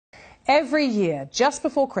Every year, just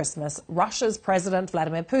before Christmas, Russia's President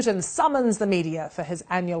Vladimir Putin summons the media for his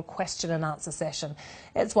annual question and answer session.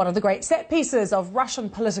 It's one of the great set pieces of Russian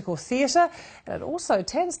political theatre, and it also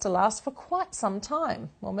tends to last for quite some time.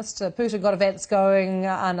 Well, Mr. Putin got events going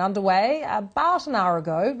and underway about an hour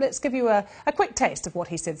ago. Let's give you a quick taste of what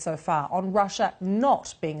he said so far on Russia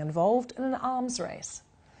not being involved in an arms race.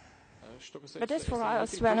 But as for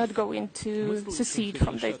us, we are not going to secede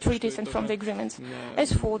from the treaties and from the agreements.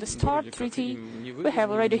 As for the START treaty, we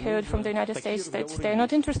have already heard from the United States that they are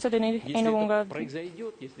not interested in it any longer.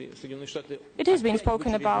 It is being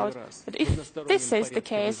spoken about, but if this is the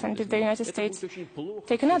case, and if the United States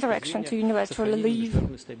take another action to unilaterally leave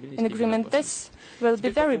an agreement, this will be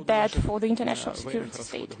very bad for the international security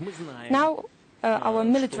state. Now, our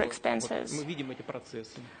military expenses.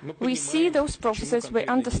 We see those processes, we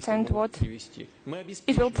understand what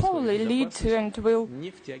it will probably lead to, and will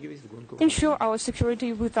ensure our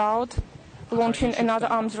security without launching another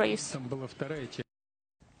arms race.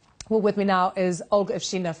 Well, with me now is Olga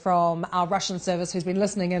Ivshina from our Russian service, who's been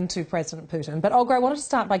listening in to President Putin. But Olga, I wanted to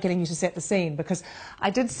start by getting you to set the scene, because I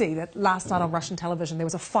did see that last night on Russian television there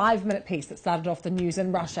was a 5-minute piece that started off the news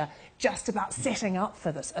in Russia just about setting up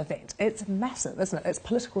for this event. It's massive, isn't it? It's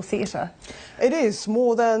political theatre. It is.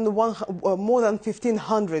 More than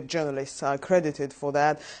 1,500 journalists are credited for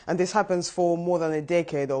that, and this happens for more than a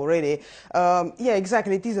decade already. Yeah,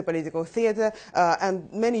 exactly. It is a political theatre, and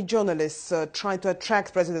many journalists try to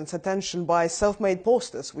attract President's attention by self-made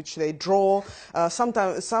posters, which they draw.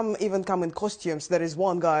 Sometimes some even come in costumes. There is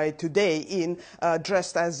one guy today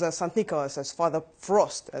dressed as St. Nicholas, as Father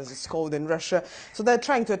Frost, as it's called in Russia. So they're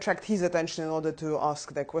trying to attract his attention in order to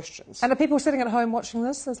ask their questions. And are people sitting at home watching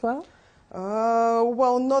this as well?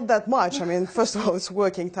 Well, not that much. I mean, first of all, it's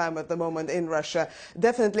working time at the moment in Russia.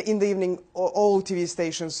 Definitely in the evening, all TV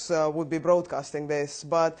stations would be broadcasting this.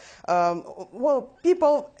 But, well,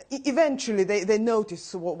 people, eventually, they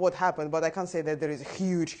notice what happened. But I can't say that there is a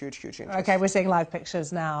huge interest. OK, we're seeing live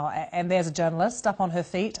pictures now. And there's a journalist up on her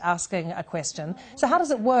feet asking a question. So how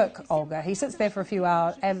does it work, Olga? He sits there for a few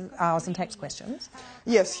hours and takes questions?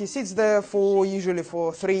 Yes, he sits there usually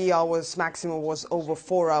for 3 hours. Maximum was over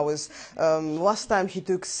 4 hours. Last time he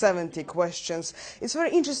took 70 questions. It's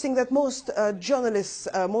very interesting that most journalists,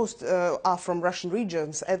 are from Russian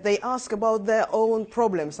regions, and they ask about their own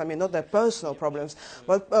problems. I mean, not their personal problems,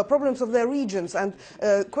 but problems of their regions. And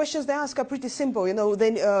questions they ask are pretty simple. You know,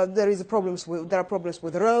 there are problems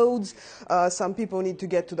with roads. Some people need to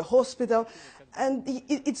get to the hospital. And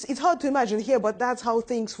it's hard to imagine here, but that's how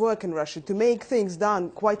things work in Russia. To make things done,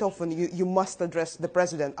 quite often you must address the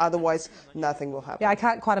president, otherwise nothing will happen. Yeah, I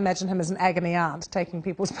can't quite imagine him as an agony aunt taking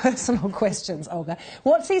people's personal questions, Olga.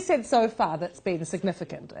 What's he said so far that's been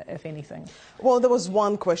significant, if anything? Well, there was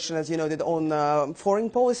one question, as you noted, on foreign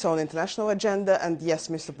policy, on international agenda, and yes,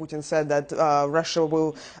 Mr. Putin said that Russia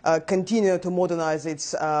will continue to modernize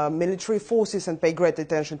its military forces and pay great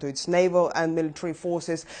attention to its naval and military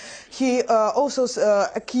forces. He also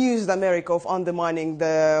accused America of undermining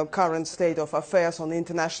the current state of affairs on the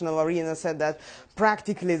international arena, said that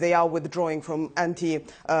practically they are withdrawing from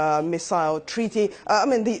anti-missile treaty. I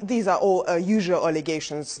mean, these are all usual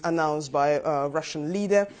allegations announced by a Russian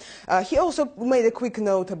leader. He also made a quick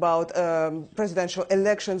note about presidential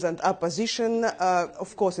elections and opposition.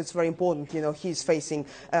 Of course, it's very important. You know, he's facing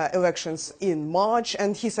elections in March,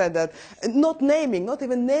 and he said that not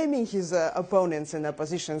even naming his opponents in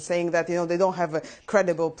opposition, saying that, you know, they don't have a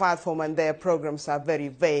credible platform and their programs are very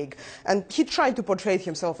vague. And he tried to portray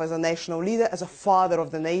himself as a national leader, as a father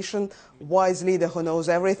of the nation, wise leader who knows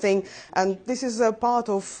everything, and this is a part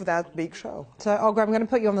of that big show. So, Olga, I'm going to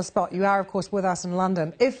put you on the spot. You are, of course, with us in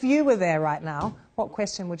London. If you were there right now, what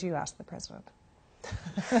question would you ask the President?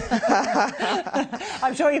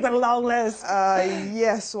 I'm sure you've got a long list.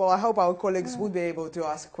 Yes, well, I hope our colleagues would be able to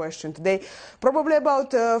ask a question today, probably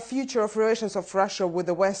about the future of relations of Russia with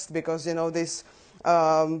the West, because, you know, this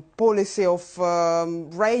policy of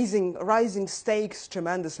raising stakes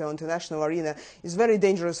tremendously on the international arena is very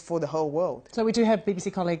dangerous for the whole world. So we do have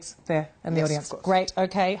BBC colleagues there in the audience. Of course. Great,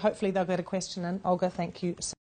 OK. Hopefully they'll get a question in. Olga, thank you so much.